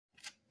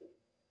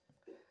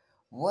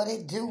What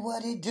it do,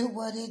 what it do,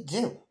 what it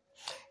do.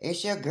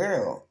 It's your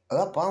girl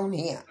up on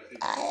here.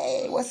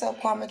 Hey, what's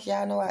up, Karmics?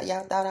 Y'all know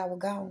y'all thought I was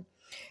gone.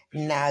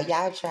 Now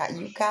y'all try.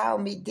 You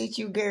called me, did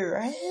you,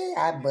 girl? Hey,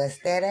 I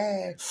bust that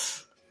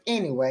ass.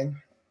 Anyway,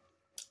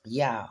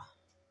 y'all,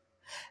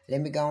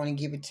 let me go on and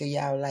give it to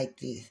y'all like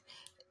this.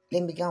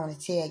 Let me go on and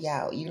tell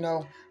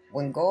y'all,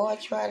 when God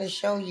try to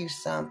show you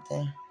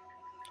something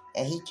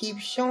and he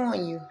keeps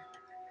showing you,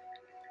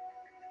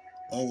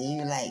 and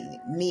you like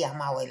me,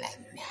 I'm always like,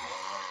 nah.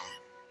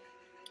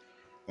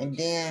 And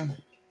then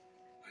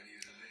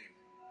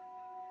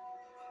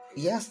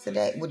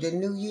yesterday with the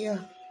new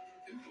year,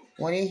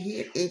 when it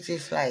hit, it's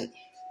just like,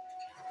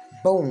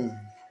 boom,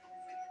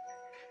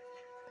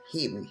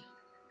 hit me.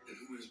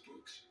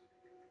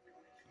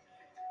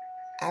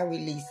 I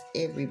release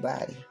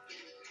everybody.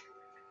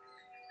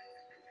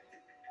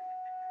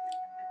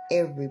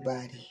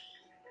 Everybody.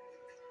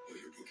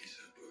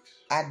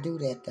 I do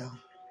that though.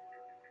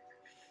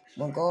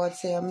 When God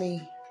tell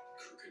me,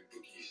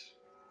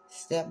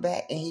 step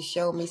back, and he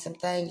showed me some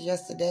things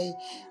yesterday,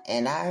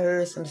 and I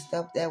heard some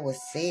stuff that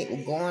was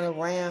said, going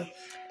around,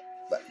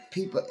 but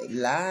people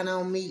lying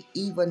on me,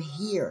 even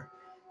here.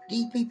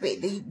 These people,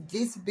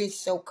 this bitch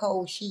so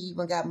cold, she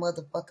even got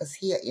motherfuckers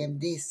here in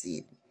this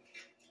city.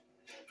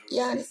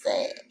 You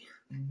understand?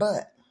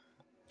 But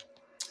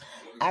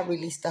I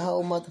released the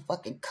whole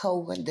motherfucking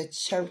coven, the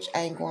church. I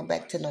ain't going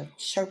back to no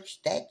church,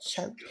 that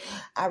church.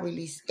 I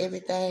released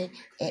everything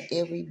and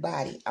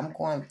everybody. I'm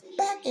going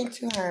back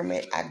into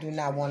hermit. I do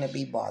not want to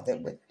be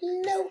bothered with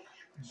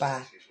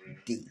nobody.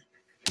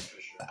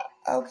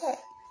 Okay,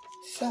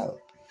 so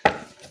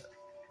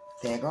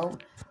there go.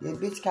 This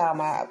bitch called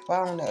my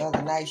phone the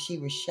other night. She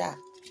was shocked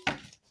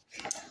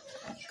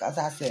because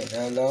I said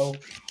hello,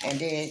 and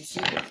then she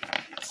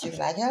was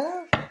like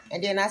hello,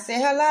 and then I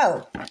said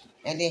hello,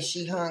 and then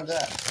she hung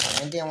up.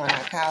 And then when I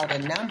called the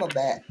number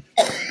back,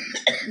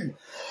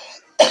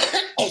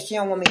 and she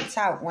don't want me to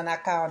talk. When I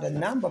called the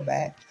number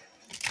back,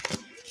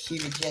 she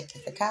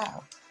rejected the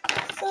call.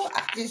 So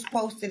I just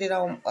posted it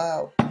on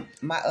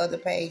my other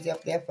page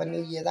up there for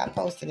New Year's. I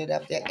posted it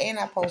up there, and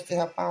I posted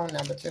her phone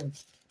number too.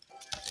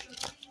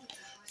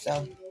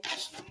 So,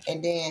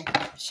 and then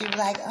she was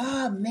like,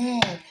 oh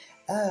man,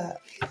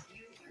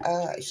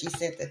 she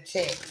sent the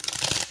text.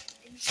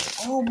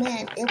 Oh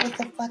man, it was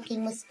a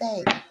fucking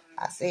mistake.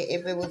 I said,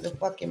 if it was a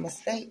fucking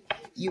mistake,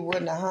 you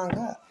wouldn't have hung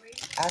up.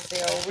 I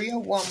said, a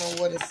real woman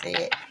would have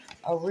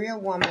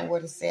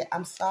said,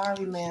 I'm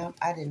sorry, ma'am.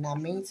 I did not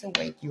mean to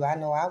wake you. I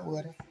know I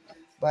would have.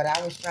 But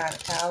I was trying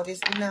to call this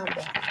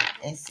number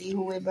and see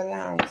who it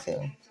belonged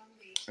to.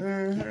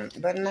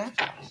 But not.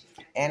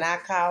 And I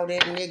called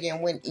that nigga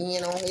and went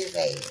in on his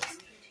ass.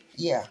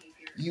 Yeah.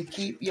 You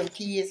keep your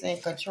kids in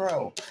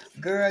control.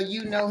 Girl,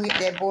 you know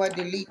that boy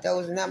delete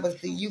those numbers.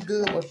 So you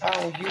good with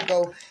phones. You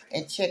go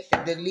and check the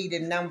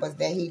deleted numbers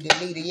that he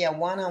deleted. Yeah,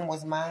 one of them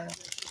was mine.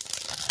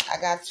 I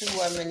got two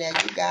of them in there.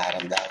 You got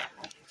them,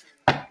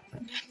 though.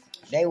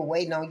 They were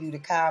waiting on you to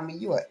call me.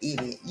 You an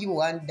idiot. You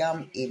one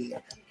dumb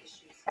idiot.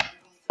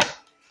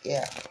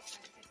 Yeah.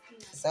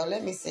 So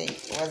let me see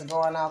what's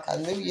going on.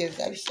 Because New Year's,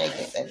 they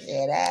shaking that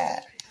shit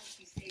out.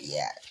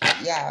 Yeah.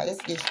 Yeah,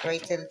 let's get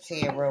straight to the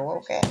tarot,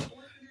 okay?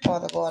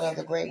 Father God of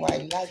the great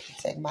white light,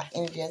 protect my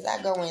energy as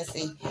I go and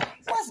see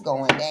what's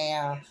going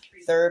down.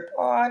 Third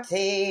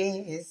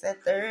party. It's a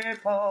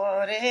third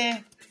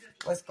party.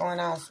 What's going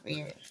on,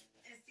 spirit?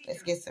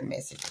 Let's get some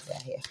messages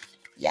out here.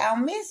 Y'all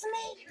miss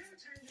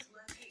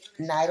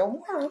me? Night of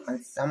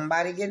Wands.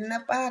 Somebody getting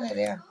up out of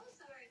there.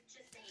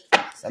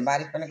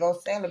 Somebody finna go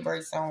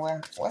celebrate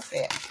somewhere. What's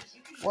that?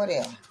 What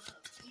else?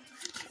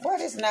 Where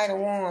this Night of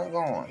Wands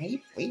going?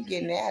 He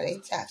getting out of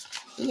here.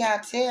 He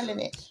out telling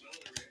it.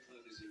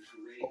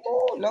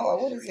 Oh,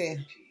 Lord, what is it?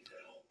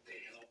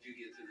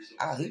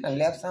 Oh, he done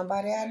left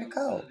somebody out in the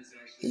cold.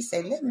 He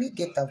said, let me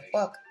get the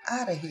fuck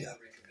out of here.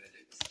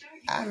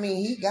 I mean,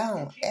 he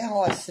gone. That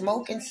horse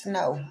smoking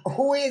snow.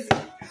 Who is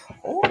it?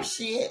 Oh,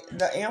 shit.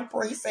 The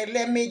Emperor. He said,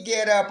 let me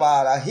get up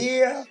out of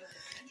here.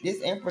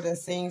 This Emperor done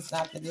seen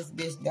something this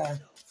bitch done.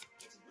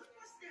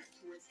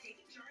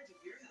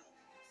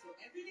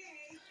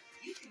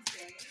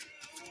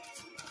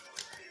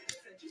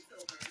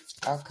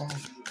 Okay.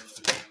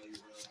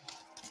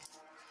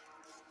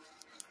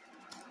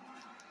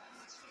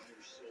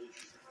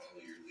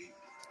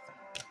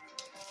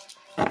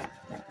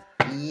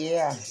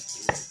 Yeah.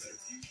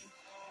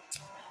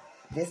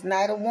 This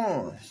Night of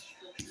Wands.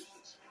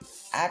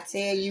 I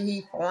tell you,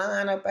 he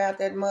flying up out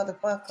that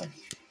motherfucker.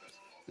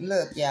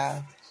 Look,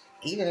 y'all.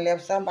 He done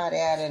left somebody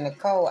out in the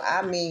cold.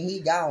 I mean, he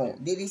gone.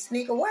 Did he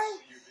sneak away?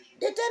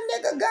 Did that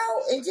nigga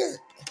go and just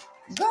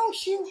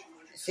ghost you?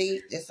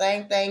 See, the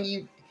same thing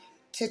you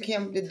took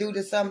him to do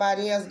to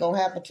somebody else gonna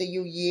happen to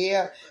you.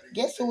 Yeah.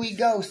 Guess who he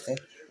ghosted?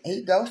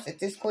 He ghosted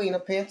this Queen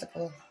of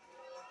Pentacles.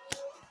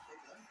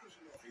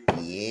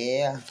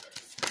 Yeah.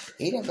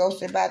 He done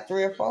ghosted about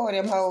 3 or 4 of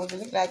them hoes. It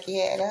looked like he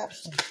had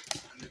options.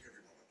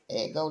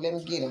 There you go. Let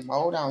me get him.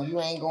 Hold on.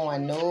 You ain't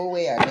going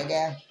nowhere,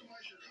 nigga.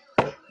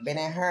 Been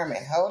a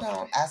hermit. Hold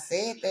on. I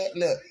said that.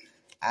 Look.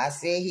 I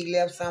said he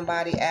left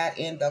somebody out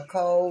in the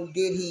cold.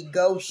 Did he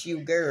ghost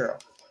you, girl?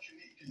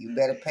 You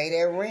better pay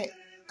that rent.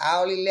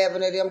 All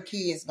 11 of them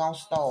kids gonna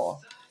starve.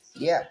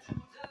 Yep.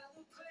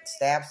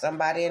 Stab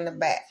somebody in the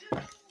back.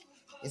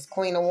 This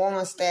Queen of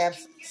Wands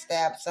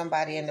stabbed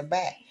somebody in the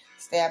back.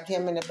 Stabbed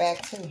him in the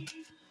back too.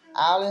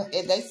 I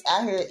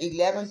heard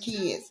 11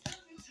 kids.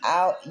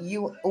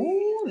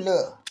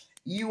 Look.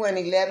 You and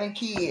 11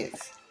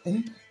 kids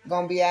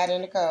gonna be out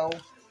in the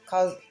cold.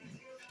 Cause,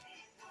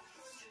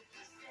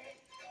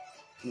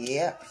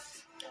 yeah.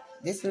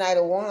 This Knight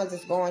of Wands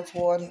is going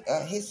toward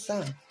his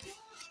son.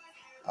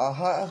 Or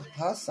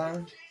her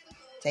son.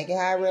 Take it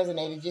how it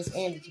resonated. Just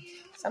ended.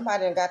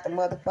 Somebody done got the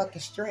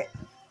motherfucking strength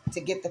to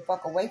get the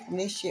fuck away from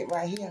this shit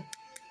right here.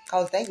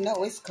 Cause they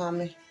know it's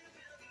coming.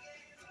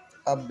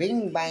 A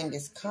bing bang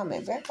is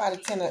coming.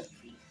 Everybody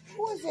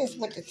who is this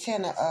with the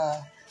 10 of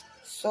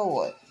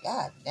sword?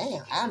 God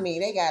damn. I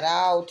mean, they got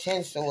all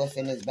 10 swords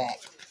in his back.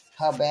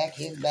 Her back,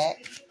 his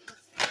back.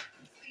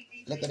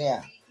 Look at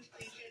that.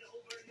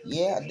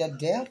 Yeah, the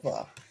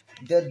devil.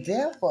 The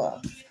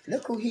devil.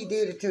 Look who he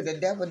did it to. The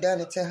devil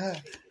done it to her.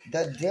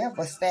 The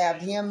devil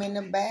stabbed him in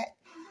the back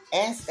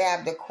and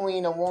stabbed the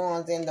Queen of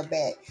Wands in the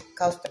back.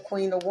 Because the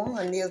Queen of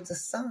Wands is the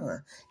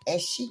sun.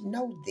 And she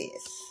know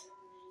this.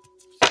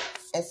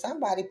 And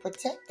somebody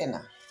protecting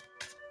her.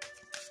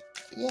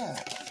 Yeah.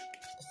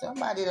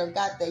 Somebody done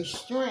got their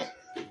strength.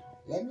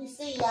 Let me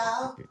see,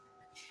 y'all.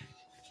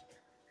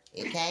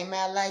 It came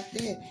out like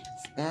this.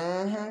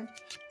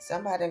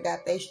 Somebody done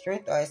got their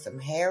strength, or some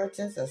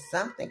inheritance or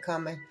something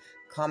coming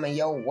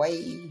your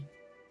way.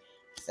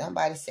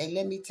 Somebody say,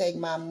 let me take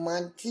my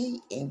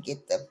money and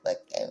get the fuck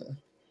out.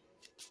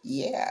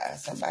 Yeah,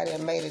 somebody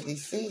done made a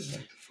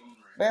decision.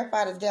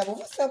 Verify the devil.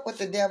 What's up with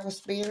the devil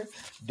spirit?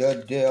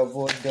 The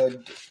devil,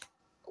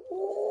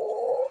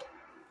 Ooh.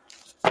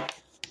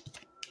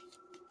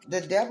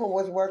 The devil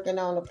was working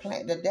on the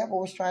plan. The devil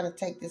was trying to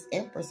take this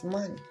empress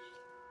money.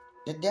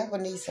 The devil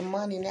needs some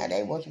money now.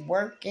 They was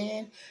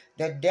working.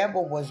 The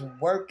devil was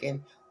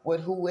working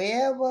with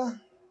whoever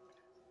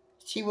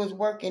she was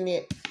working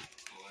it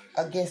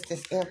against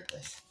this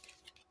empress.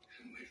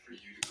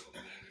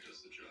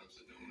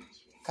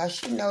 Cause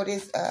she know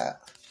this, I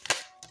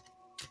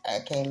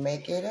can't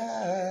make it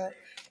up.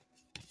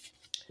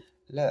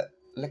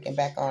 Looking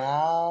back on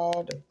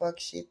all the fuck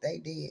shit they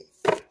did.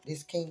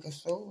 This King of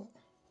Swords.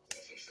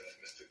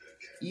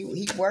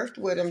 He worked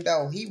with him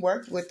though. He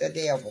worked with the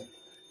devil.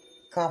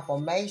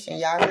 Confirmation.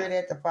 Y'all heard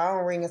that the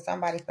phone ringing.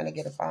 Somebody finna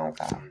get a phone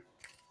call.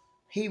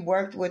 He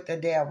worked with the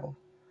devil.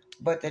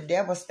 But the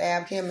devil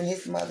stabbed him in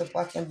his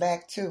motherfucking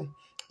back too.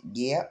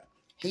 Yep.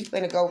 He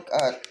finna go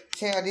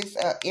tell this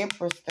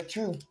empress the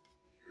truth.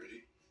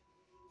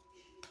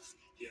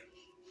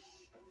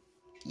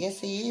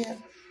 Yes, he is.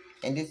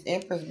 And this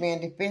empress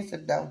being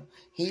defensive though.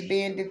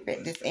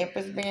 This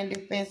empress being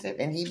defensive,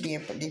 and he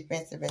being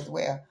defensive as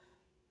well.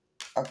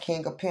 A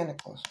King of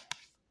Pentacles.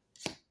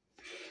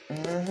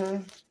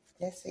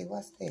 Let's see,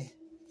 what's this?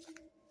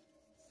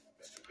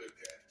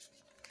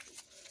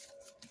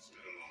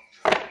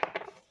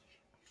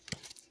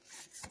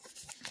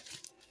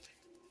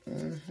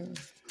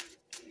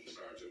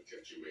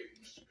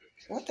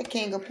 What the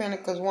King of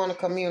Pentacles want to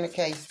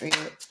communicate,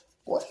 Spirit?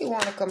 What he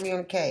want to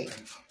communicate?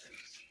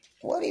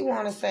 What he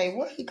want to say?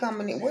 What he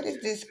coming in? What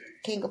is this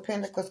King of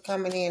Pentacles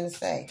coming in to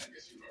say?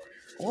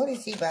 What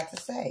is he about to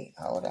say?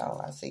 Hold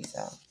on, I see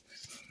something.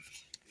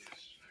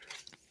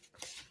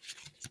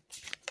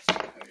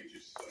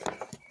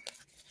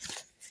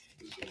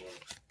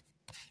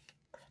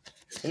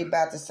 He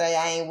about to say,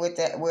 I ain't with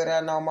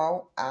her no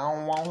more. I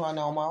don't want her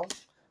no more.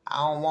 I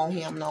don't want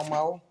him no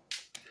more.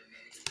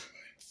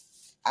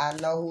 I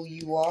know who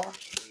you are.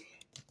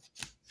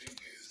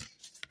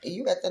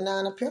 You got the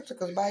 9 of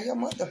Pentacles by your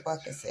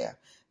motherfucking self.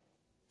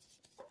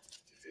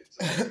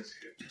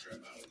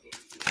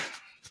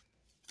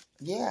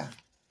 Yeah.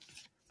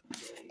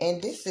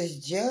 And this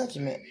is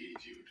judgment.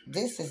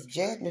 This is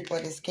judgment for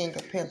this King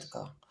of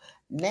Pentacles.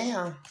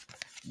 Now,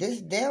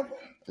 this devil,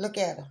 look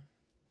at her.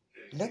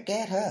 Look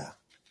at her.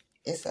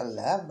 It's a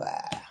lover.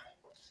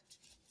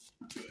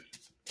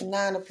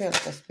 9 of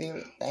Pentacles,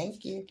 Spirit.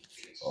 Thank you.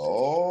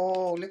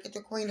 Oh, look at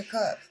the Queen of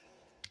Cups.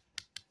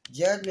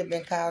 Judgment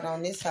been called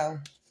on this hoe.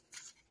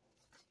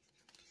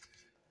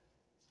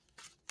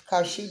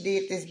 Because she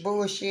did this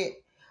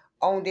bullshit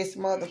on this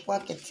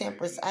motherfucking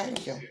Temperance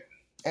Angel.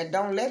 And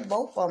don't let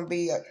both of them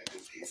be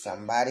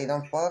somebody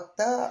done fucked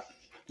up.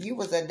 You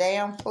was a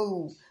damn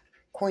fool,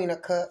 Queen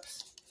of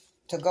Cups,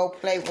 to go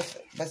play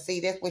with. But see,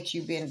 that's what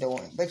you been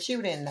doing. But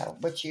you didn't know.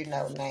 But you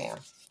know now.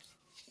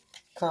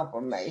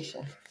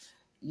 Confirmation.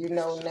 You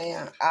know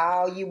now.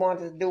 All you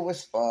wanted to do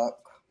was fuck.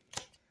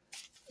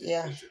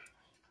 Yeah.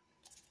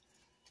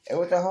 It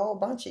was a whole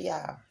bunch of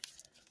y'all.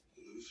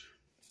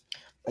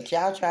 But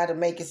y'all try to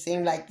make it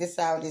seem like this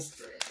Temperance,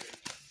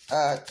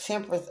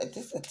 this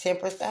is a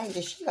Temperance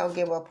Angel. She don't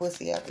give her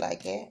pussy up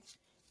like that.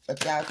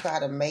 But y'all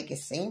try to make it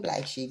seem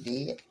like she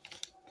did.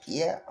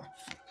 Yeah.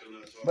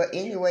 But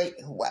anyway,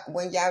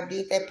 when y'all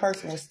did, that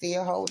person was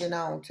still holding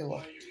on to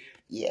her.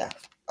 Yeah.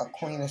 A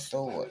Queen of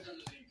Swords.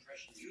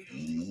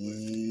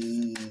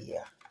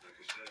 Yeah.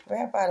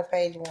 Grab out of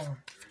page 1.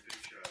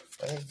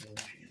 Where's the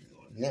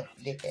limp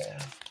dick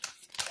ass?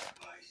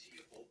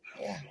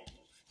 Yeah.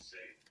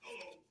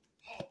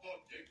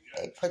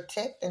 They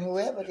protecting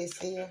whoever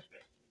this is.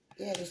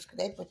 Yeah,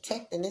 they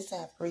protecting this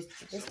high priest.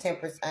 This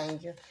temperance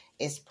angel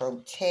is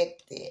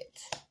protected.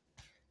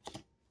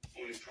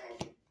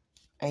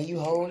 And you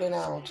holding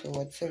on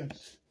to it too.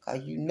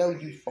 Because you know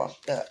you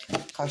fucked up.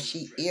 Because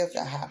she is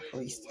a high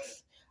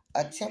priestess.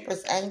 A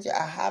temperance angel,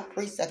 a high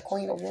priest, a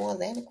queen of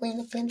wands, and a queen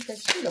of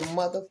pentacles. She the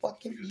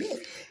motherfucking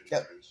bitch.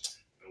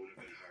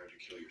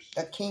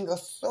 The king of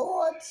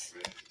swords.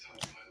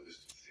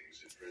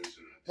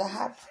 The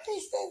high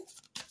priestess.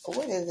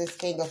 What is this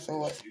king of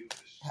swords?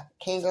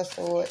 King of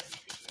swords.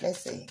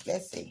 Let's see.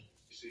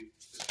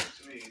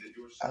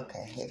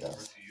 Okay, here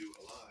goes.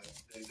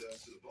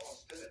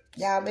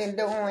 Y'all been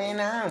doing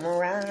I'm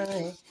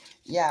right.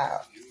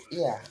 Y'all,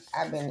 yeah,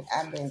 I've been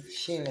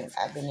chilling.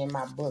 I've been in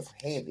my book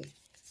heavy.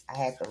 I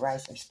had to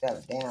write some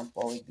stuff down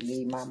before it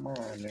leave my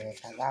mind, man,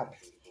 because I was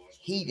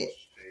heated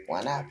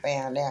when I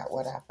found out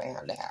what I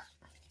found out.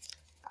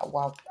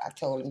 I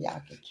told him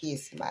y'all can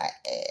kiss my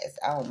ass.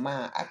 I don't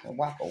mind. I can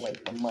walk away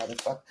from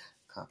motherfucking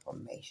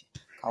confirmation.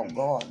 Cause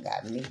God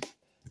got me.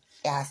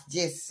 I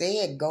just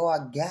said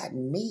God got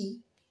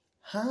me.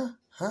 Huh?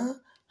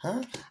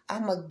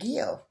 I'm a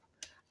gift.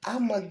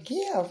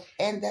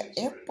 And the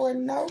emperor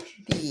knows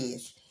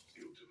this.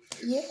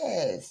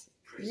 Yes.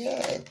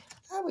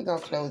 How we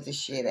gonna close this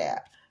shit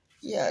out?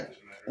 Yeah,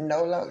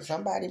 no longer.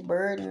 Somebody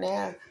burden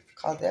now.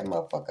 Cause that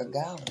motherfucker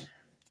gone.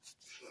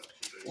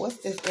 What's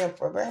this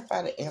emperor?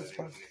 Verify the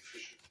emperor.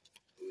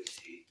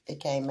 It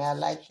came out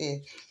like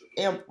this.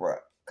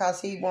 Emperor.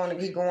 Cause he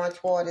going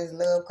toward his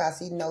love. Cause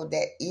he know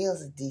that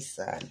is the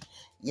son.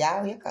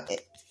 Y'all here come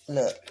it.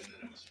 Look.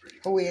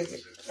 Who is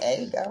it?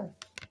 There you go.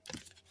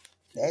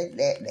 There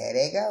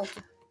they go.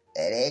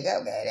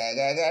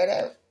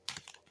 There.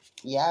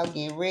 Y'all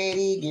get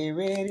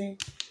ready.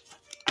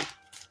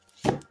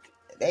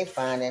 They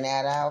finding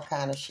out all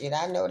kind of shit.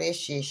 I know that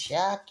shit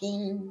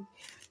shocking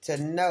to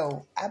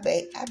know. I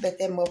bet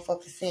that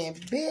motherfucker saying,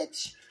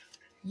 bitch,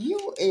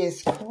 you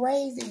is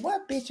crazy.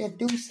 What bitch would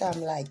do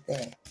something like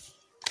that?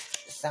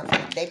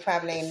 They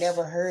probably ain't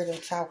never heard him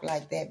talk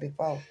like that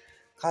before.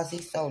 Cause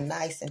he's so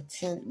nice and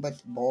tender.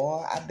 But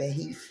boy, I bet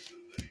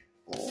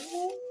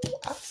ooh,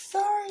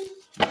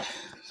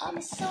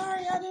 I'm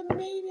sorry, I didn't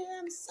mean it.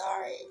 I'm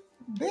sorry.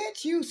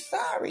 Bitch, you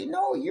sorry.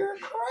 No, you're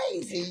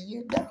crazy.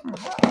 You dumb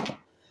hoe.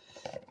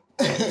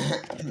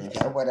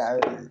 That's what I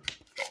heard.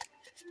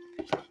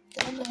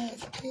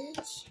 Dumbass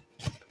bitch.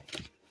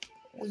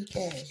 Weak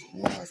ass.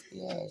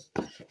 Nasty ass.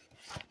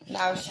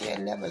 Now she'll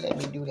never let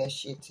me do that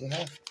shit to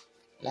her.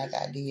 Like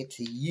I did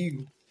to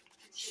you.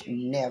 She'll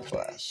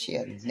never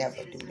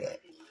do that.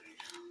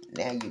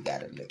 Now you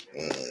gotta look.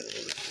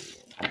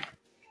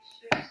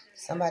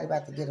 Somebody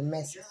about to get a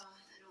message.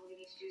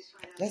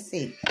 Let's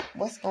see.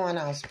 What's going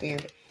on,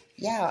 Spirit?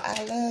 Y'all,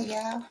 I love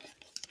y'all.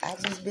 I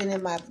just been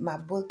in my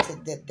book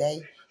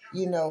today,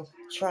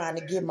 trying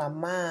to get my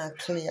mind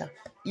clear,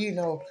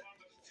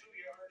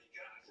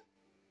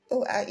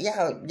 Oh,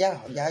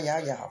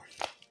 y'all.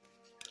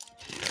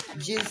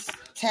 Just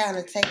trying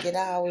to take it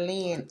all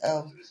in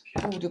of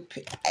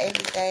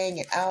everything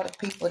and all the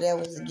people that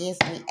was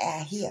against me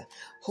out here,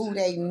 who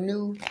they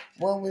knew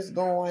what was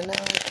going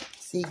on.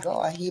 See,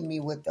 God hit me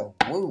with the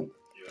woo,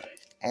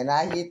 and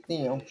I hit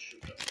them.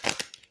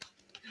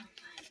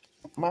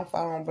 My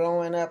phone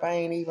blowing up. I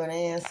ain't even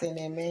answering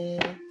it,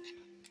 man.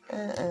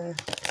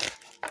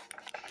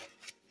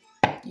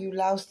 You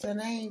lost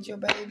an angel,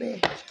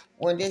 baby.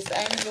 When this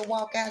angel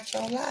walk out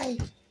your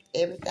life,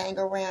 everything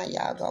around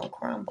y'all gonna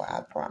crumble,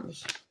 I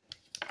promise you.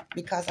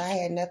 Because I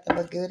had nothing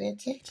but good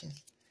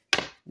intentions.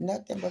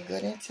 Nothing but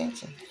good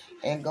intentions.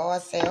 And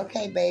God said,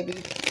 okay,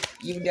 baby,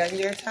 you've done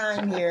your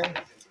time here.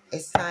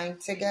 It's time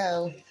to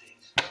go.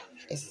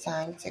 It's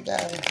time to go.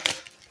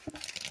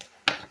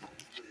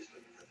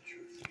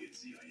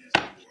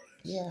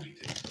 Yeah.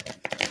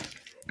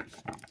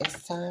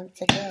 It's time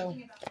to go.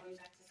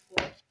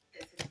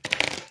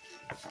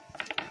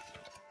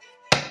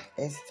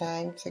 It's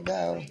time to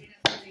go.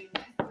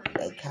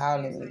 They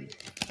calling me.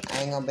 I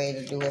ain't gonna be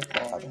able to do it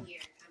for them.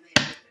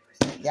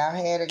 Y'all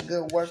had a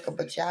good worker,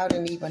 but y'all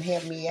didn't even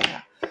help me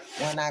out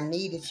when I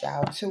needed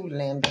y'all too,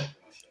 Linda.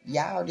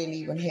 Y'all didn't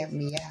even help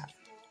me out.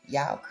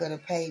 Y'all could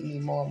have paid me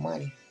more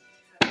money.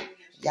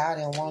 Y'all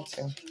didn't want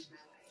to.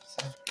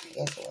 So,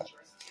 guess what?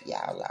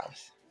 Y'all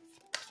lost.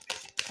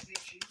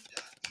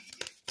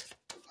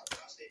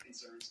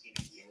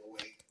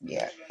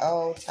 Yeah.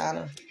 Oh,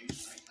 Tana.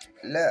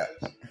 Look.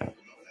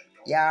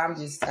 Y'all, I'm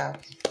just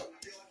talking.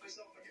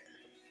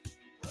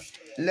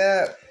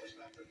 Look.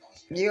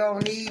 You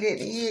don't need it.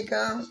 Here it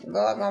comes.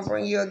 God gonna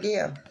bring you a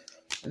gift.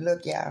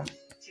 Look, y'all.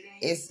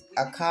 It's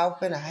a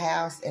coffin, a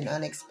house, and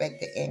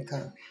unexpected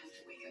income.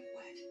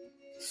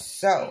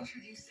 So,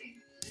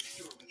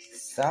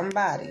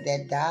 somebody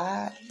that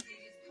died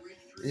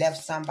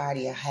left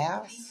somebody a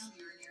house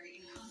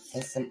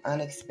and some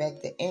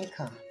unexpected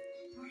income.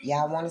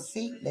 Y'all want to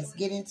see? Let's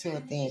get into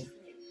it then.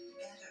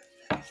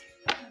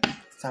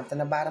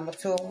 Something about a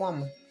mature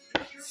woman.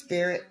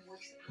 Spirit,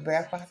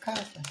 breath by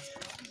coffin.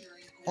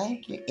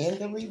 Thank you. In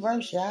the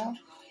reverse, y'all.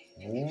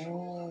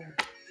 Ooh,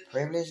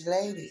 privileged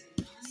lady.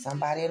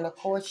 Somebody in the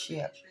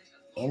courtship.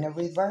 In the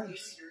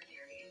reverse.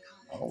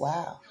 Oh,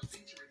 wow.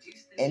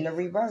 In the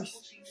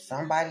reverse.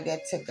 Somebody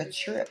that took a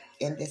trip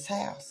in this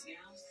house.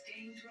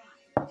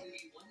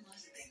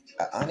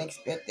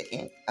 Unexpected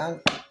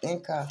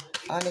income.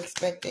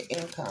 Unexpected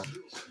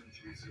income.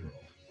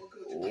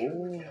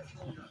 Ooh.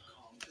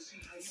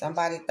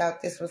 Somebody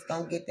thought this was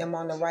going to get them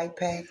on the right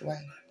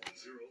pathway.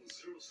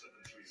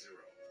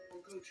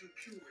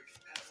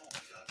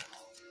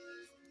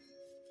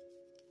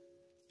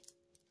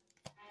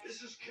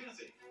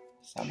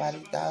 Somebody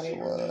thought it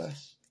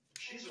was.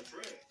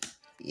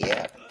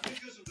 Yeah.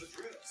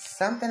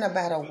 Something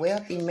about a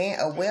wealthy man.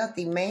 A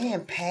wealthy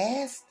man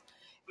passed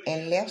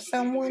and left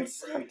someone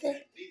something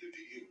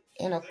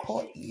in a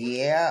court.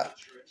 Yeah.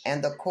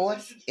 And the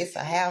courts, it's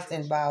a house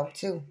involved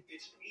too.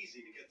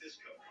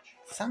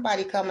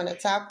 Somebody coming to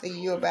talk to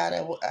you about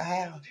a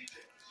house.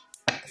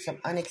 Some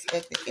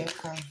unexpected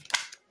income.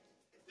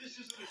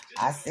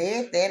 I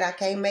said that. I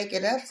can't make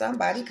it up.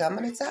 Somebody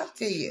coming to talk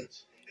to you.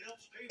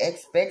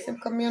 Expect some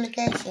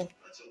communication.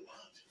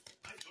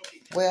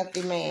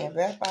 Wealthy man.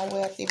 Verify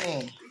wealthy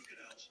man.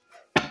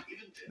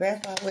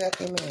 Verify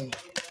wealthy man.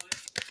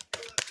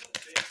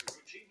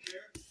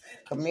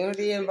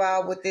 Community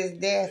involved with this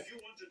death.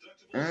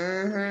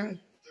 Mm-hmm.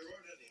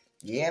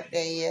 Yep,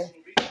 there is.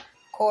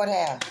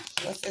 Courthouse.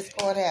 What's this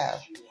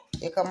courthouse?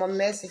 Here come a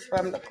message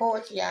from the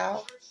court,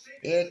 y'all.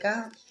 Here it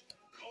comes.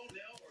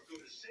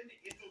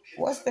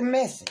 What's the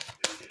message?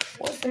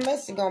 What's the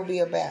message gonna be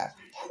about?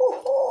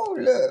 Whoo,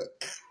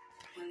 look.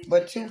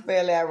 But two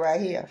fell out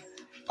right here.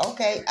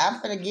 Okay, I'm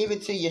gonna give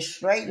it to you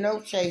straight, no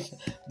chasing.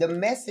 The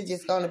message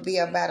is gonna be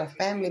about a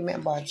family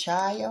member, a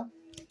child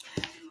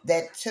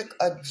that took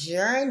a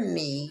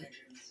journey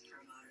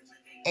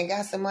and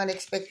got some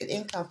unexpected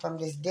income from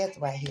this death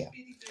right here.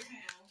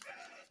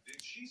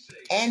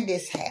 And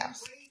this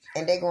house.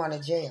 And they going to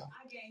jail.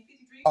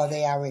 Or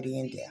they already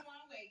in there.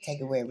 Take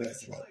it where it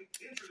resonates.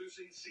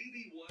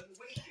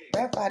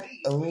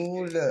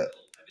 Look.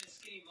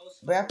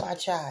 Grandpa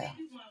child.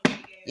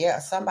 Yeah,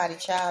 somebody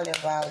child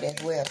involved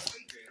as well.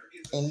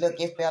 And look,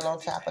 it fell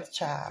on top of the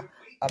child.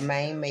 A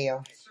main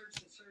male.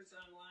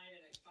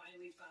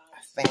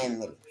 A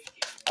family.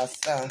 A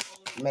son,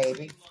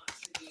 maybe.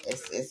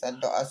 It's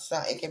a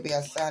son. It can be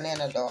a son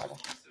and a daughter.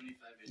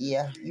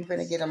 Yeah, you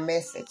finna get a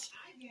message.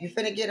 You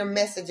finna get a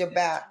message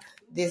about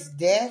this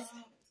death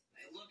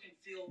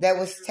that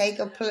was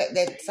taking place,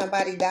 that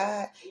somebody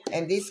died,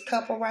 and this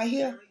couple right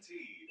here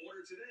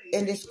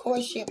in this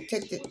courtship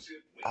took the.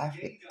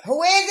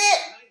 Who is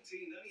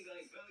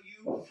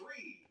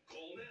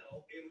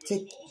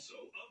it?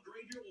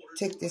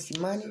 Took this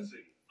money.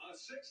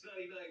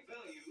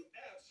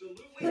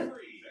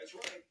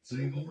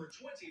 Mm-hmm.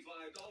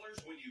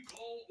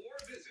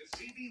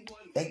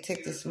 They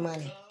took this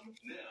money.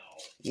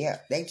 Yeah,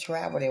 they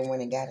traveled and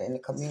went and got it, and the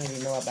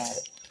community know about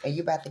it. And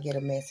you about to get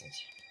a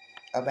message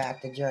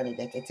about the journey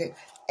that they took.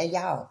 And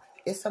y'all,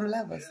 it's some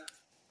levels.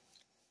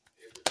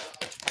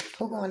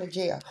 Who going to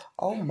jail?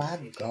 Oh my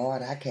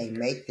God, I can't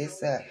make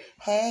this up.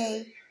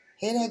 Hey,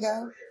 here they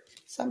go.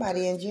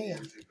 Somebody in jail.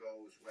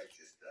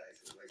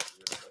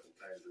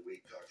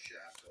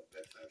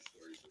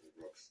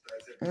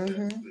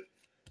 Mm-hmm.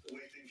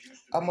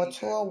 A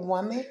mature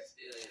woman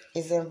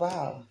is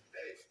involved.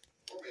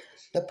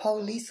 The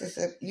police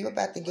is, you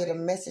about to get a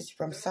message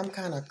from some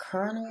kind of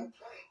colonel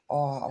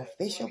or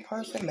official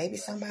person, maybe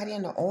somebody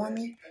in the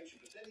army.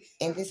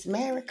 And this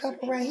married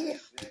couple right here,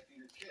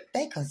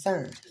 they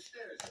concerned.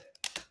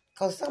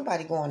 Because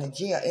somebody going to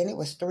jail, and it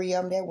was 3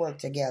 of them that worked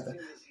together,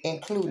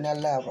 including a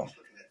lover.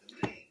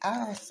 I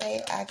don't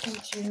say, I kid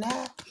you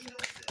not.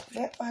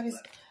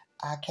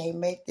 I can't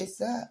make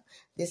this up.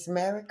 This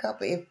married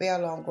couple, it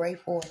fell on great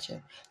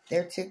fortune.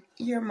 They took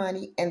your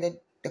money, and the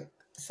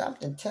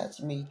something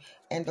touched me,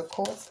 and the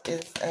courts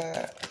is,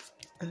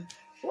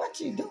 what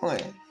you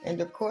doing? And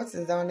the courts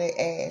is on their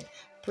ass.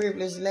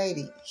 Privileged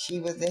lady,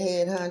 she was the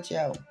head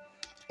honcho.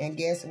 And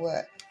guess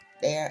what?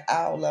 They're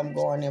all of them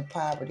going in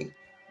poverty.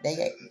 They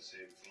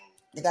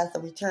got to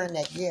return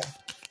that gift.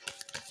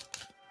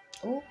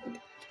 Ooh.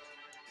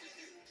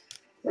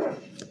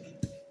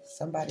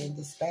 Somebody in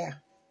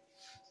despair.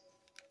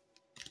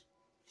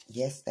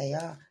 Yes, they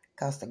are.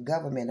 Because the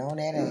government on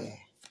that ass.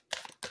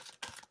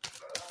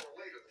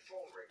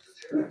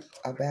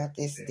 About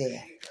this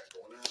death.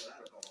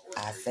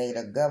 I say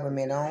the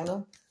government on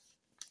them.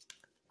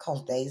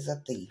 Because they's a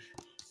thief.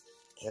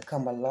 Here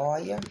come a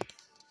lawyer.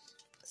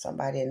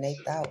 Somebody in their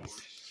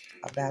thoughts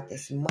about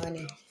this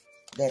money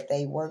that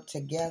they worked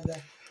together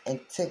and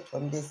took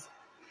from this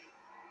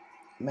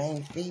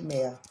main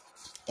female,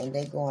 and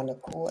they going to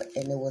court,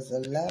 and it was a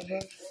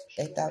lover.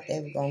 They thought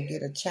they were going to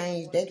get a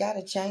change. They got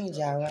a change,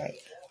 all right.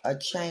 A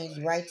change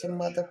right to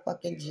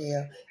motherfucking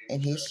jail,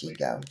 and here she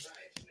goes.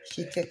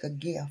 She took a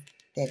gift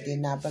that did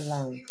not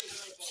belong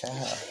to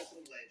her.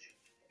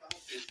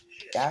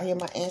 Y'all hear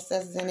my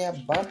ancestors in there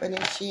bumping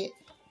and shit?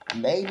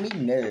 Made me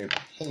nervous.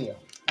 Hell.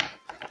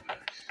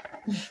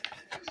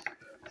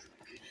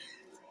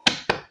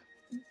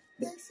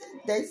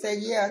 They said,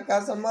 yeah, I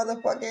got some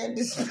motherfucker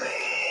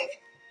display.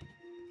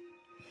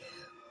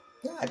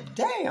 God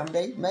damn,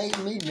 they made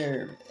me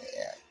nervous.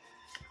 Yeah.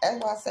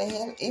 That's why I say,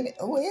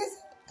 who is it?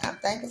 I'm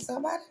thinking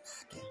somebody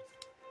knocking.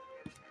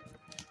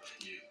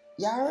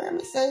 Y'all heard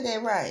me say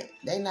that right.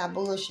 They not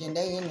bullshitting.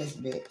 They in this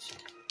bitch.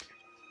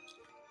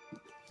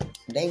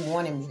 They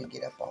wanted me to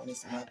get up on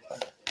this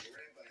motherfucker.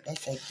 They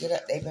say, get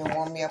up. They been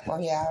wanting me up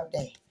on here all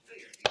day.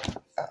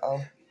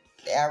 Uh-oh.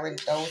 They already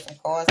throw some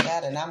cards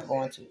out, and I'm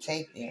going to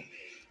take them.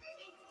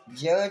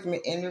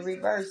 Judgment in the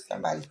reverse.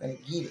 Somebody's going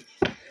to get it.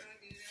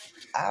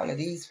 All of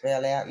these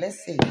fell out.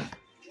 Let's see.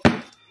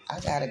 I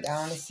got to go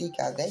on and see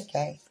because they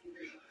can't.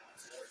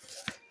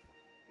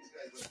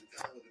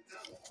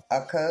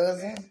 A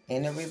cousin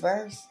in the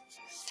reverse.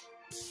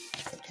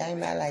 It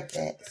came out like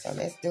that. So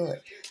let's do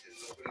it.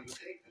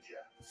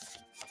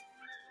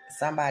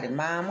 Somebody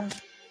mama.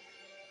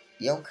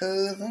 Your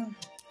cousin.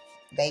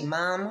 They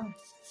mama.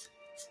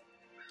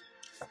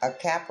 A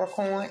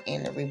Capricorn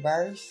in the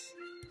reverse.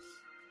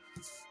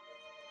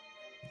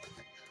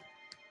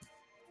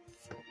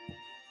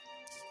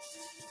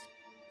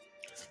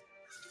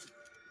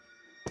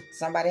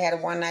 Somebody had a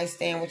one-night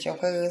stand with your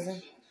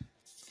cousin.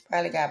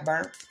 Probably got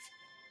burnt.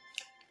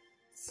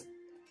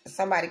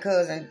 Somebody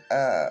cousin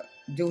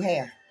do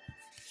hair.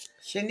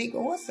 Shanika,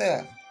 what's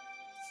up?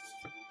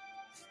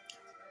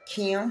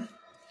 Kim.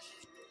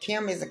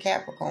 Kim is a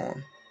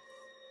Capricorn.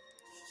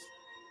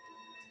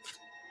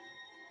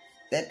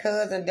 That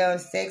cousin done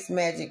sex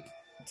magic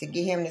to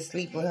get him to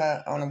sleep with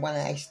her on a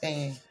one-night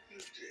stand.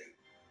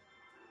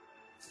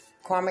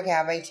 Karmic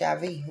have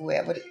HIV.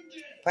 Whoever.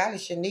 Probably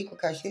Shanika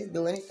because she'll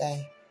do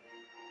anything.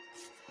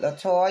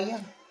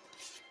 Latoya.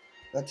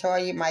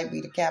 Latoya might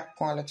be the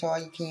Capricorn.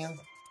 Latoya Kim.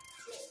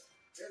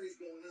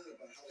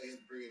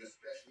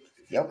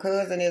 Your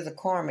cousin is a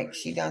karmic.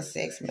 She done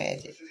sex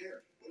magic.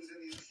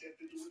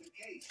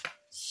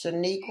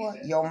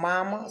 Shaniqua, your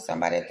mama,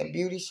 somebody at the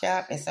beauty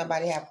shop, and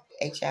somebody have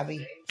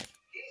HIV.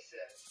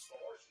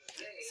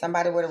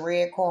 Somebody with a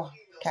red car.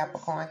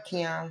 Capricorn,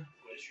 Kim,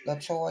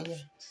 Latoya.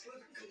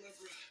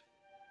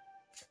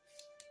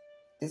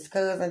 This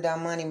cousin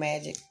done money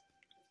magic.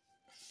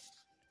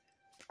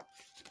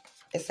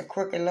 It's a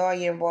crooked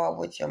lawyer involved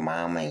with your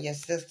mama and your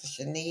sister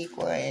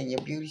Shaniqua and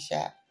your beauty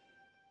shop.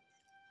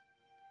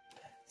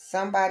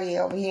 Somebody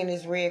over here in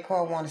this red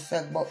car want to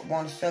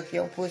suck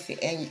your pussy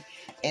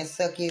and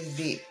suck his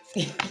dick.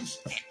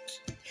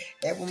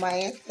 That's what my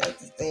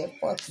ancestors said.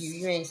 Fuck you.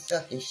 You ain't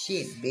sucking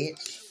shit,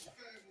 bitch.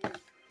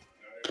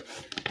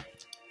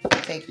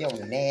 Take your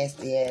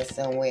nasty ass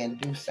somewhere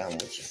and do something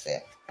with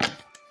yourself.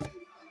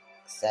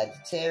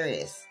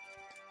 Sagittarius.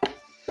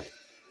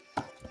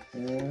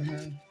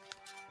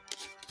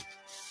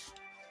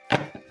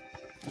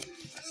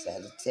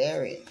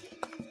 Sagittarius.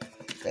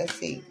 Let's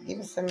see. Give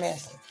me some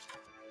message.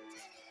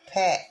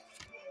 Pat.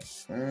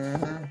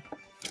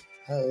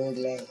 Hug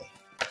lady.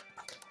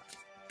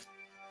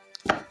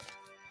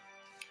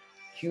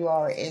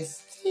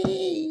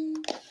 QRST.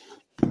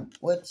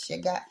 What you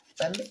got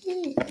for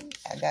me?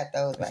 I got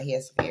those right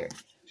here, Spirit.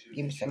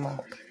 Give me some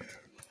more.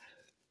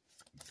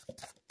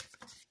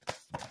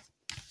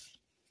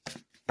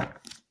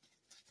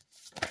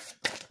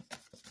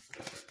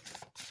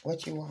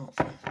 What you want?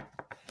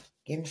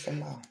 Give me some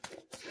more.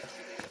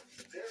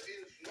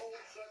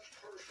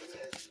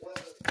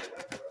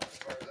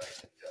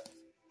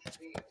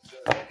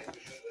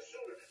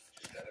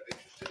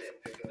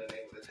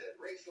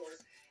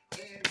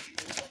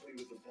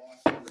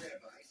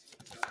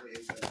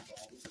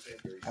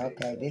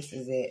 Okay, this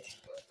is it.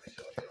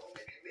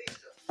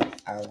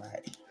 All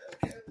right.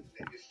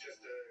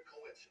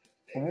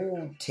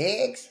 Ooh,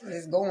 Texas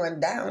is going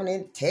down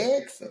in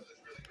Texas.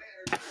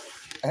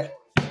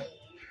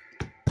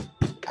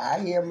 I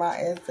hear my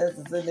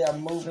ancestors in there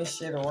moving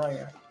shit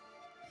around.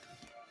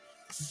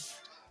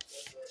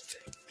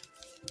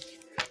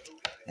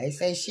 They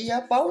say she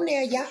up on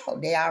there, y'all.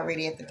 They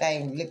already at the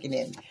thing looking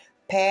at me.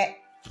 Pat,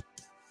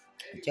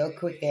 your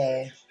quick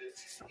ass.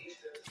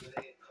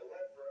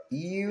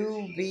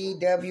 U, V,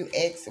 W,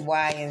 X,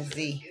 Y, and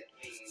Z.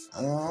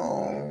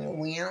 Oh,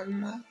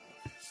 Wilma.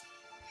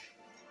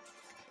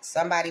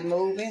 Somebody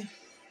moving.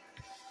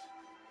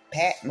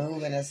 Pat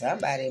moving or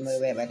somebody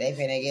moving, but they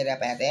finna get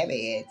up out that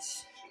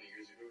bitch.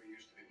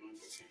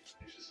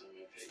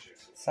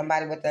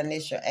 Somebody with the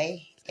initial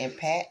A and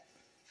Pat.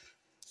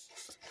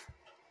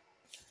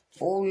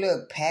 Oh,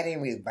 look, Pat in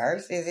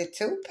reverse. Is it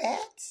two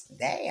Pats?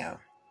 Damn.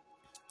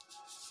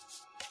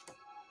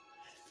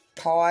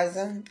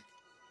 Poison.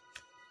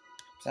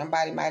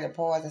 Somebody might have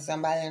poisoned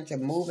somebody into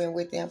moving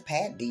with them.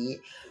 Pat did.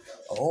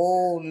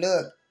 Oh,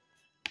 look.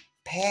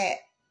 Pat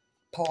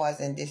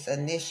poisoned this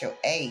initial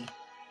A.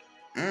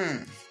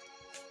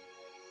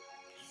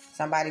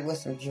 Somebody with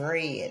some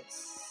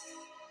dreads.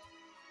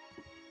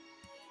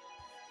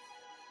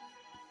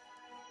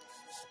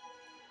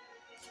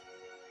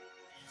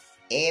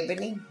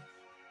 Ebony.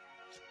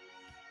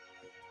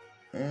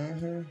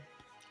 In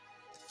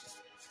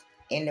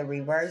the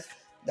reverse.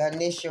 The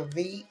initial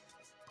V.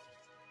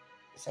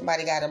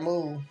 Somebody gotta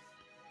move.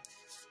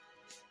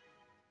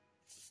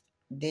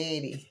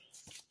 Daddy.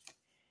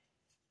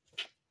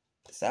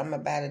 Something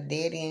about a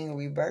daddy in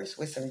reverse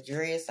with some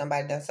dread.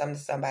 Somebody done something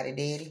to somebody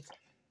daddy.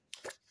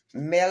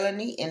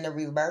 Melanie in the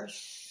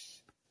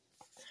reverse.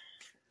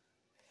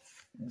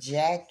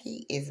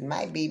 Jackie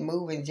might be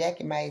moving.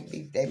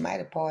 They might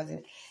have paused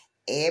it.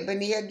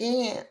 Ebony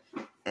again.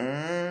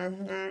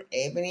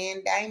 Ebony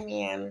and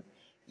Damien.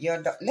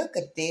 Look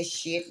at this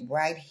shit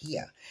right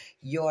here.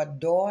 Your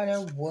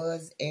daughter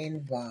was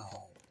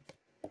involved.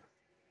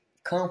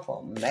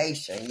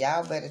 Confirmation.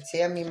 Y'all better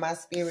tell me my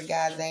spirit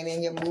guys ain't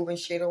in here moving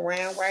shit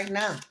around right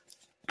now.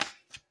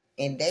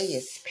 And they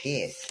is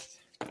pissed.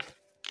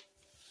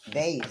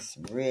 They is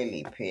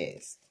really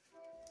pissed.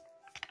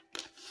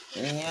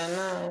 You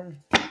know?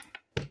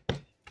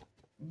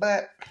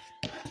 But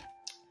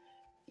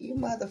you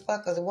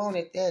motherfuckers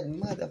wanted that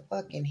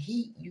motherfucking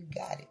heat. You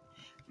got it.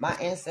 My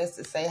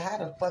ancestors say, how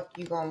the fuck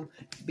you gonna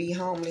be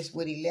homeless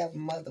with 11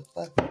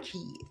 motherfucking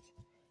kids?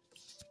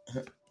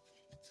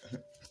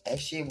 That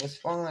shit was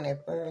fun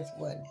at first,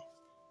 wasn't it?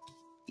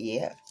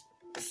 Yeah.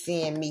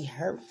 Seeing me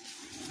hurt.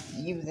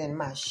 Using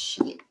my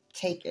shit.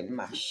 Taking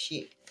my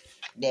shit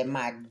that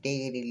my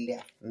daddy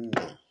left me.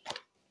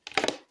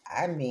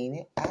 I mean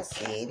it. I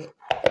said it.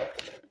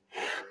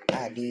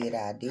 I did.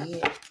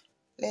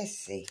 Let's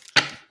see.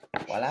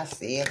 Well, I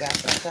still got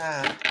some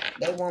time.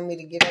 They want me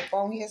to get up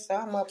on here, so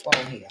I'm up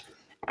on here.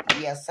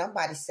 Yeah,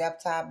 somebody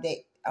self-top their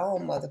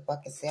own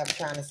motherfucking self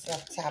trying to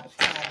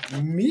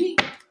self-sabotage me.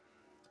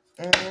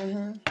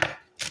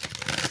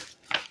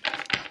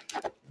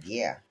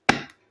 Yeah.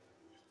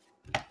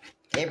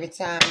 Every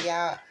time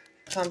y'all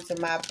come to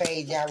my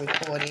page, y'all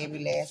report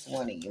every last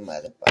one of you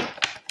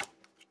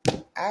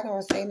motherfuckers. I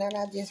don't say nothing,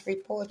 I just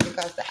report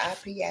because the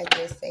IP I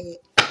just said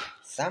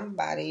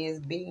somebody is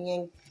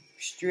being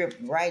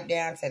stripped right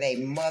down to their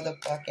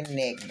motherfucking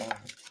neck bone.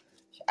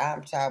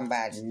 I'm talking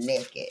about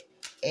naked.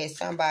 And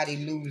somebody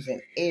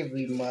losing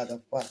every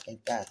motherfucking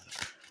thing.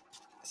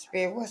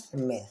 Spirit, what's the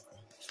message?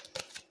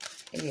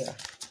 Yeah.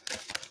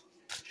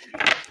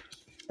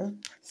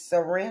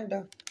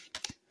 Surrender.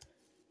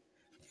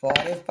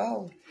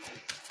 44.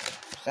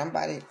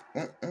 Somebody.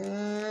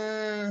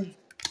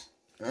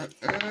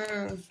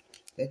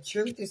 The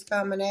truth is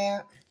coming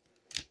out.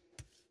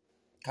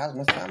 Because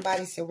when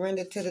somebody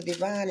surrendered to the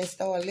divine and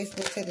started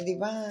listening to the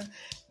divine,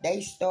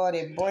 they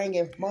started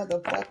bringing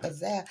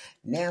motherfuckers out.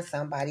 Now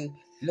somebody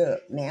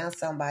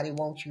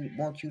want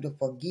you to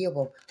forgive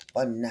them.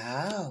 But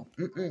no.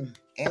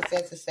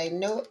 Ancestors say,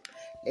 nope.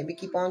 Let me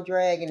keep on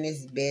dragging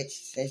this bitch.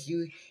 Since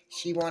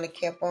she want to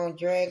keep on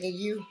dragging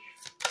you,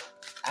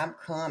 I'm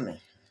coming.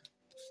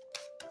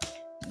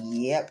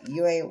 Yep,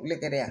 you ain't,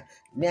 look at that.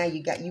 Now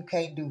you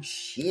can't do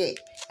shit.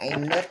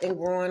 Ain't nothing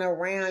growing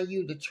around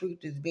you. The truth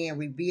is being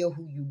revealed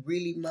who you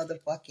really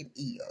motherfucking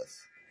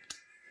is.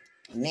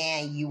 Now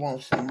you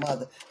want some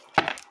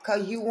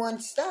cause you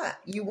wouldn't stop.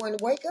 You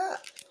wouldn't wake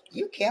up.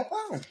 You kept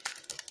on.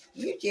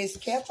 You just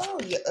kept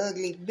on, you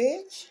ugly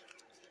bitch.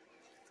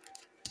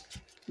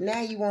 Now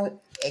you won't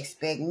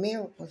expect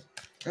miracles.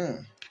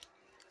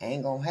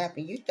 Ain't gonna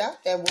happen. You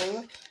thought that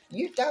was.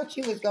 You thought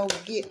you was gonna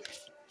get.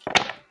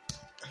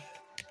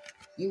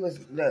 You was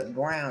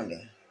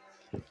grounded.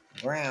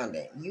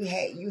 You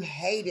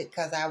hate it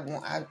because I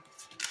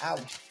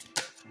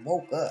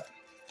woke up.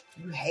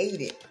 You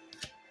hate it.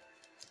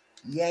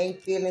 You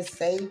ain't feeling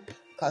safe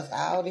because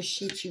all the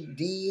shit you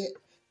did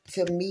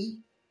to me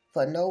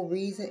for no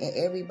reason and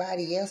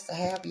everybody else to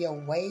have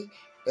your way.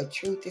 The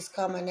truth is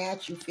coming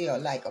out. You feel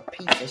like a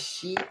piece of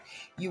shit.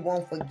 You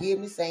want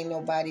forgiveness. Ain't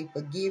nobody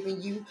forgiving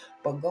you.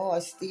 But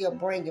God's still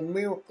bringing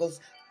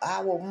miracles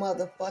our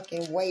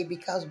motherfucking way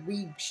because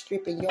we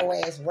stripping your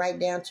ass right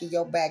down to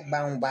your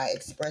backbone by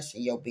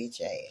expressing your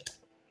bitch ass.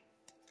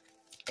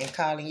 And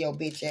calling your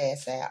bitch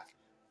ass out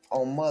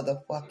on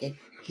motherfucking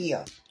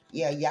here.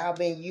 Yeah, y'all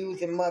been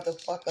using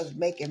motherfuckers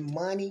making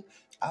money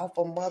off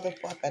a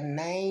motherfucker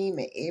name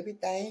and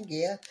everything,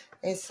 yeah.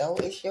 And so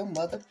it's your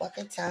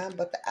motherfucking time,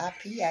 but the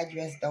IP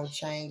address don't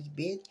change,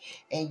 bitch.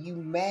 And you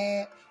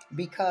mad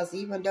because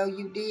even though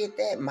you did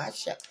that,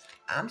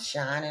 I'm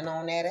shining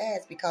on that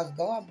ass because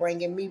God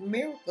bringing me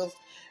miracles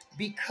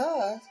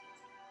because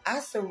I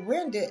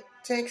surrendered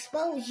to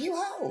expose you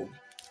hoes.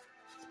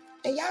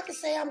 And y'all can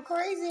say I'm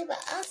crazy, but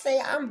I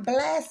say I'm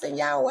blasting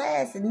y'all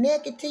ass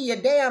naked to your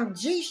damn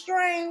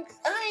G-strings.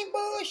 I ain't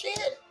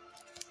bullshit.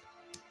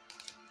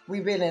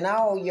 Revealing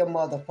all your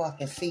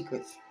motherfucking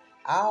secrets.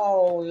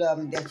 All of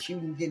them that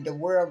the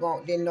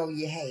world didn't know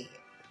you had.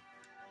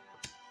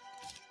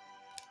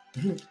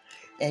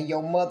 And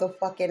your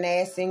motherfucking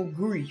ass in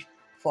grief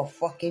for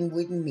fucking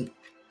with me.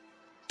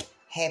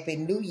 Happy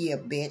New Year,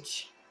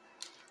 bitch.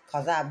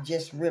 Because I've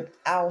just ripped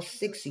all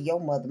 6 of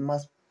your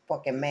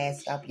motherfucking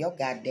masks off your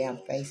goddamn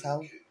face,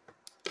 hoe.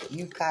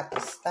 You got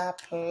to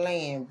stop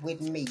playing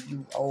with me,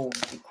 you old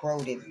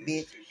decrepit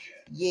bitch.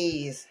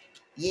 Yes,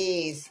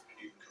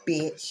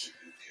 bitch.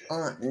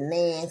 Aunt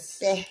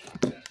Nancy.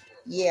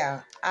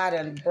 Yeah, I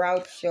done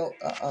brought your,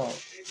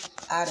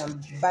 I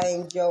done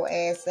banged your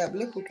ass up.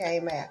 Look who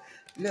came out.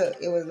 Look,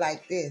 it was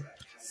like this.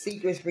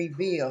 Secrets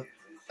revealed.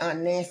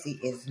 Aunt Nancy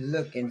is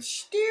looking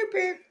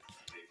stupid.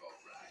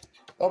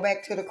 Go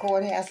back to the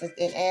courthouse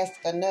and ask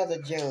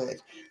another judge.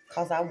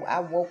 Because I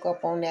woke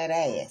up on that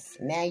ass.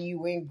 Now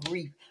you in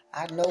grief.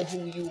 I know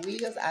who you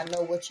is. I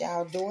know what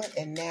y'all doing.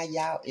 And now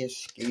y'all is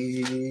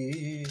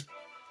scared.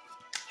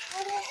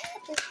 How that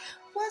happen?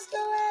 What's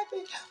gonna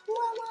happen?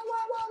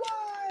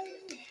 Why?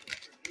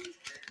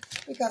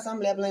 Because I'm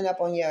leveling up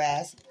on your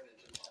ass.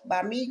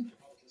 By me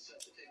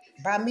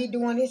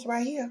doing this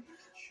right here,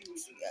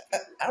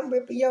 I'm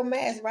ripping your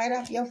mask right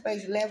off your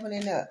face,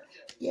 leveling up.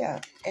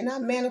 Yeah. And I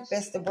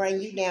manifest to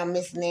bring you down,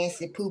 Miss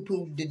Nancy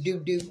Poo-Poo the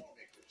doo-doo.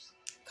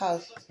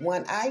 Because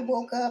when I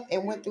woke up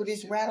and went through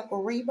this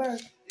radical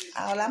rebirth,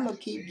 all I'm going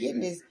to keep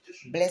getting is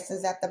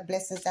blessings after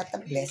blessings after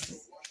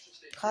blessings.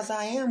 Because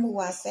I am who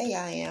I say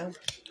I am.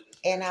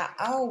 And I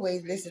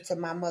always listen to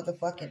my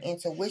motherfucking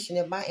intuition.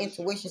 If my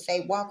intuition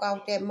say walk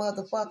off that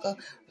motherfucker,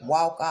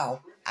 walk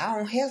off. I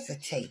don't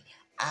hesitate.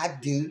 I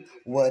do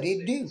what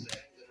it do.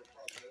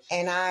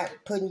 And I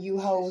putting you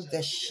hoes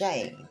to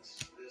shame.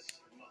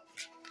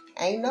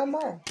 Ain't no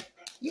more.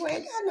 You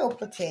ain't got no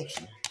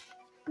protection.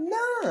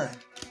 None.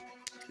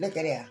 Look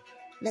at that.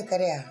 Look at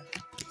that.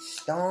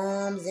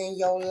 Storms in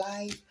your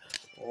life.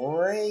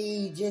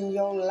 Rage in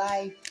your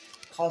life.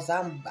 Cause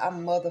I'm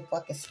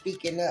motherfucking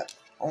speaking up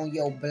on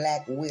your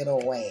black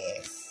widow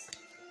ass.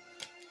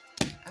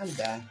 I'm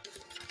done.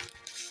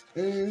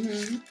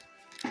 Mm-hmm.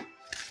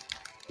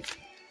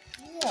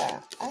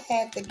 Yeah, I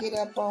had to get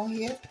up on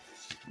here.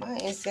 My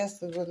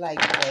ancestors was like,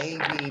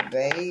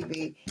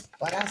 baby.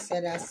 But I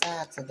sat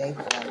outside today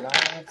for a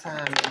long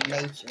time in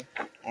nature.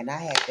 And I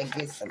had to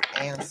get some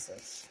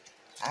answers.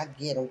 I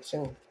get them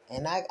too.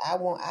 And I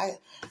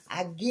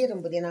get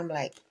them, but then I'm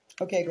like,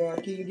 okay,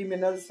 God, can you give me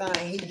another sign?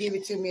 He give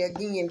it to me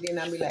again. Then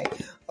I'll be like,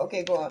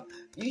 okay, God,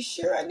 you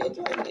sure I need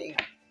to read?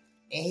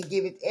 And he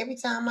give it every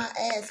time I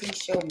ask, he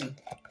show me.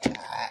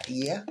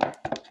 Yeah.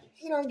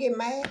 He don't get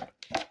mad.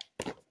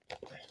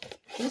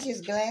 He's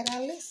just glad I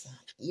listen.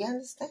 You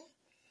understand?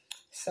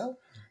 So,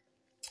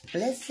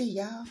 let's see,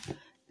 y'all.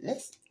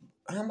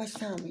 How much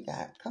time we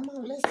got? Come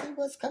on, let's see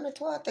what's coming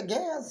toward the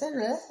girls in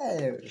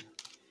love.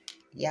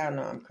 Y'all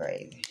know I'm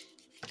crazy.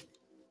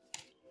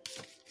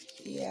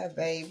 Yeah,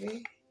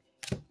 baby.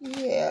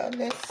 Yeah,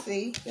 let's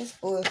see. Let's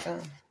pull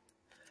some.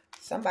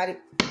 Somebody.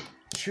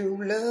 True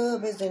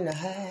love is in the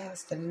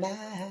house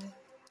tonight.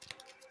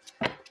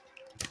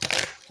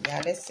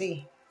 Yeah, let's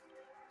see.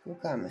 Who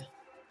coming?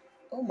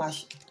 Oh, my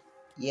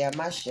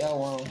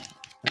show on.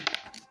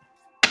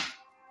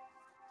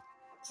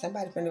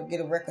 Somebody finna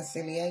get a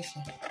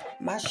reconciliation.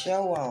 My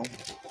show on.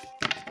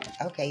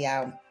 Okay,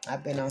 y'all.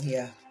 I've been on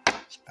here.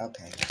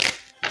 Okay.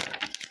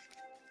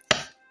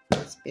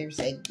 Spirit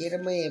say, get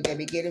them in,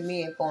 baby. Get them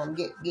in for them.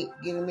 Get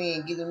them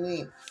in. Get them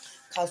in.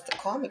 Because the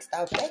karmics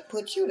thought they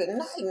put you to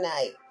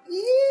night.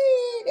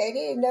 Yeah, they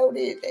didn't know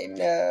this. They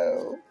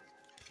know.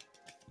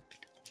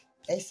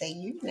 They say,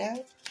 you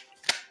know.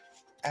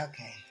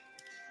 Okay.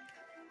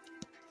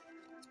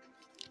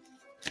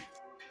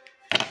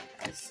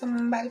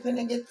 Somebody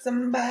finna get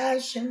some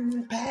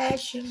passion.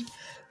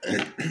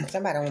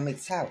 Somebody want me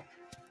to talk.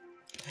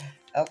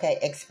 Okay,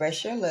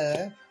 express your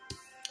love.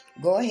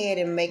 Go ahead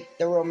and make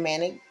the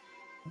romantic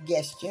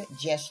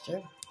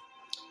gesture.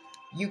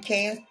 You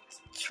can't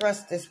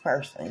trust this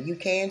person. You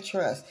can't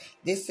trust.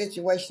 This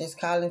situation is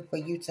calling for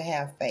you to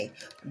have faith.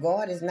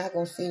 God is not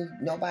going to send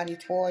nobody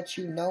towards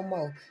you no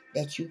more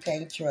that you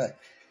can't trust.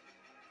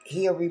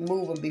 He'll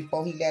remove them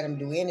before he let them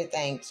do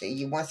anything to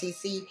you. Once he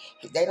see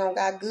they don't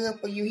got good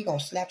for you, he going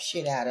to slap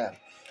shit out of them.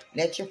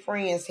 Let your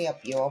friends help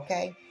you,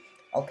 okay?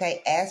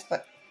 Okay, ask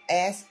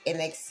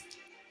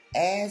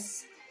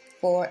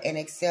for and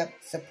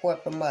accept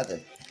support from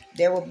others.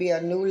 There will be a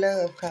new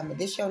love coming.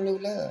 This your new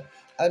love.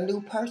 A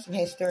new person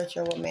has stirred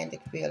your romantic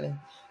feeling.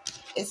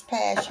 It's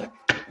passion.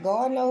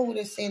 God know who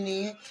to send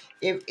in.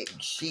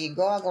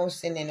 God gonna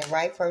send in the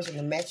right person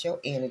to match your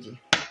energy.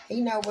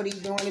 He know what he's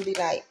doing to be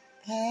like,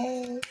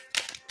 hey.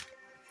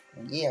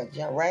 Yeah,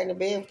 jump right in the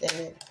bed with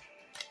that.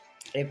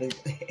 If it's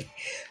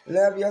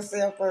love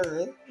yourself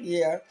first.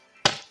 Yeah.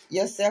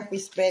 Your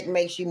self-respect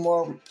makes you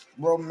more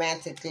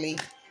romantically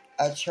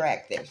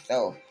attractive.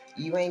 So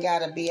you ain't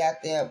gotta be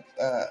out there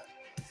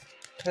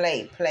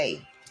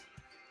play.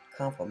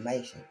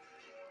 Confirmation.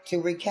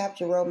 To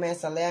recapture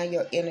romance, allow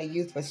your inner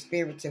youthful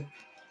spirit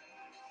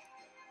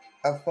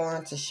of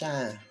fun to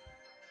shine.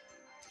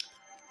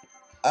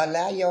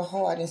 Allow your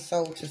heart and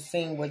soul to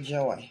sing with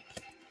joy.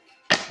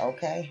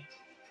 Okay?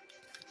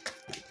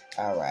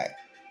 All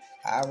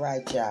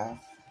right, y'all.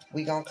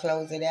 We gonna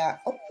close it out.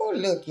 Oh,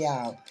 look,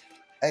 y'all.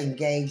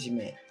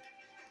 Engagement.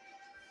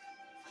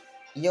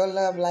 Your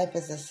love life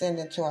is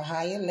ascending to a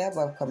higher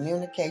level of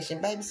communication.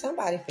 Baby,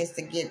 somebody fits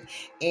to get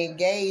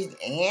engaged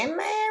and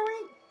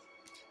married.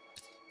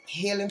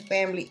 Healing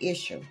family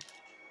issue.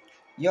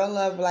 Your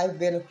love life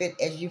benefit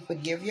as you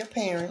forgive your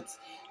parents.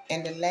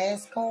 And the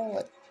last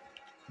card,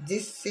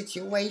 This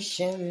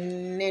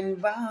situation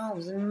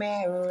involves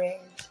marriage.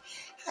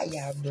 How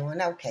y'all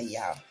doing? Okay,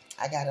 y'all.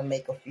 I gotta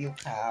make a few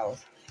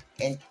calls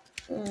and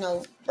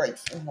break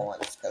some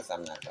hearts because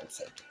I'm not gonna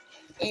take it.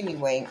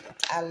 Anyway,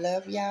 I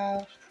love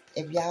y'all.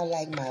 If y'all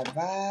like my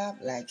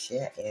vibe, like,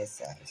 share, and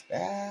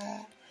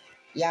subscribe.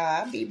 Y'all,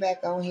 I'll be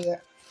back on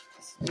here.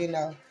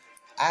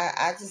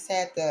 I just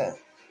had to,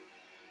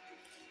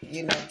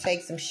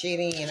 take some shit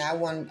in. I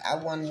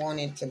wasn't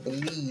wanting to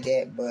believe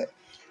that, but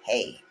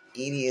hey,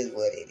 it is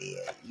what it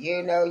is.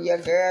 Your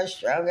girl's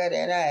stronger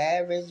than an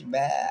average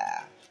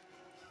bear.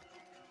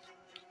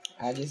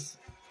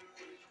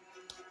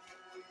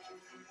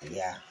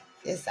 Yeah,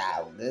 it's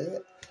all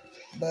good.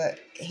 But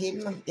if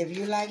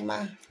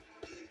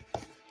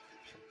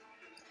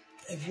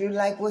you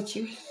like what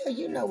you hear,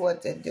 you know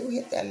what to do.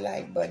 Hit that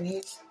like button.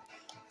 Hit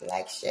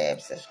like, share,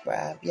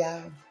 subscribe,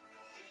 y'all.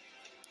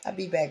 I'll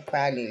be back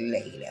probably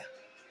later.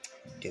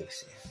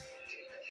 Deuces.